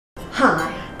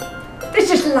Hi, this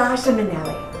is Liza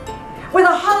Minnelli with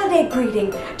a holiday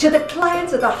greeting to the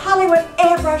clients of the Hollywood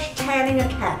Airbrush Tanning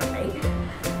Academy.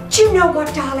 Do you know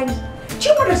what, darlings? Do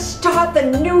you want to start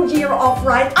the new year off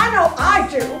right? I know I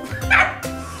do.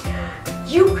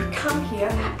 You could come here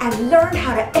and learn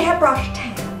how to airbrush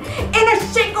tan in a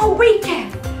single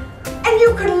weekend. And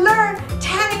you could learn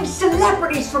tanning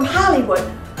celebrities from Hollywood,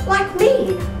 like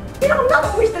me. You know, I'm not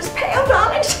always this pale,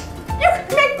 darlings. You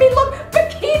can make me look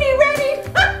bikini ready.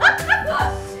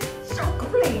 So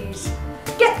please,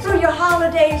 get through your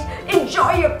holidays,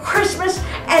 enjoy your Christmas,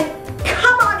 and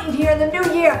come on in here in the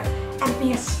new year and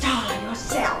be a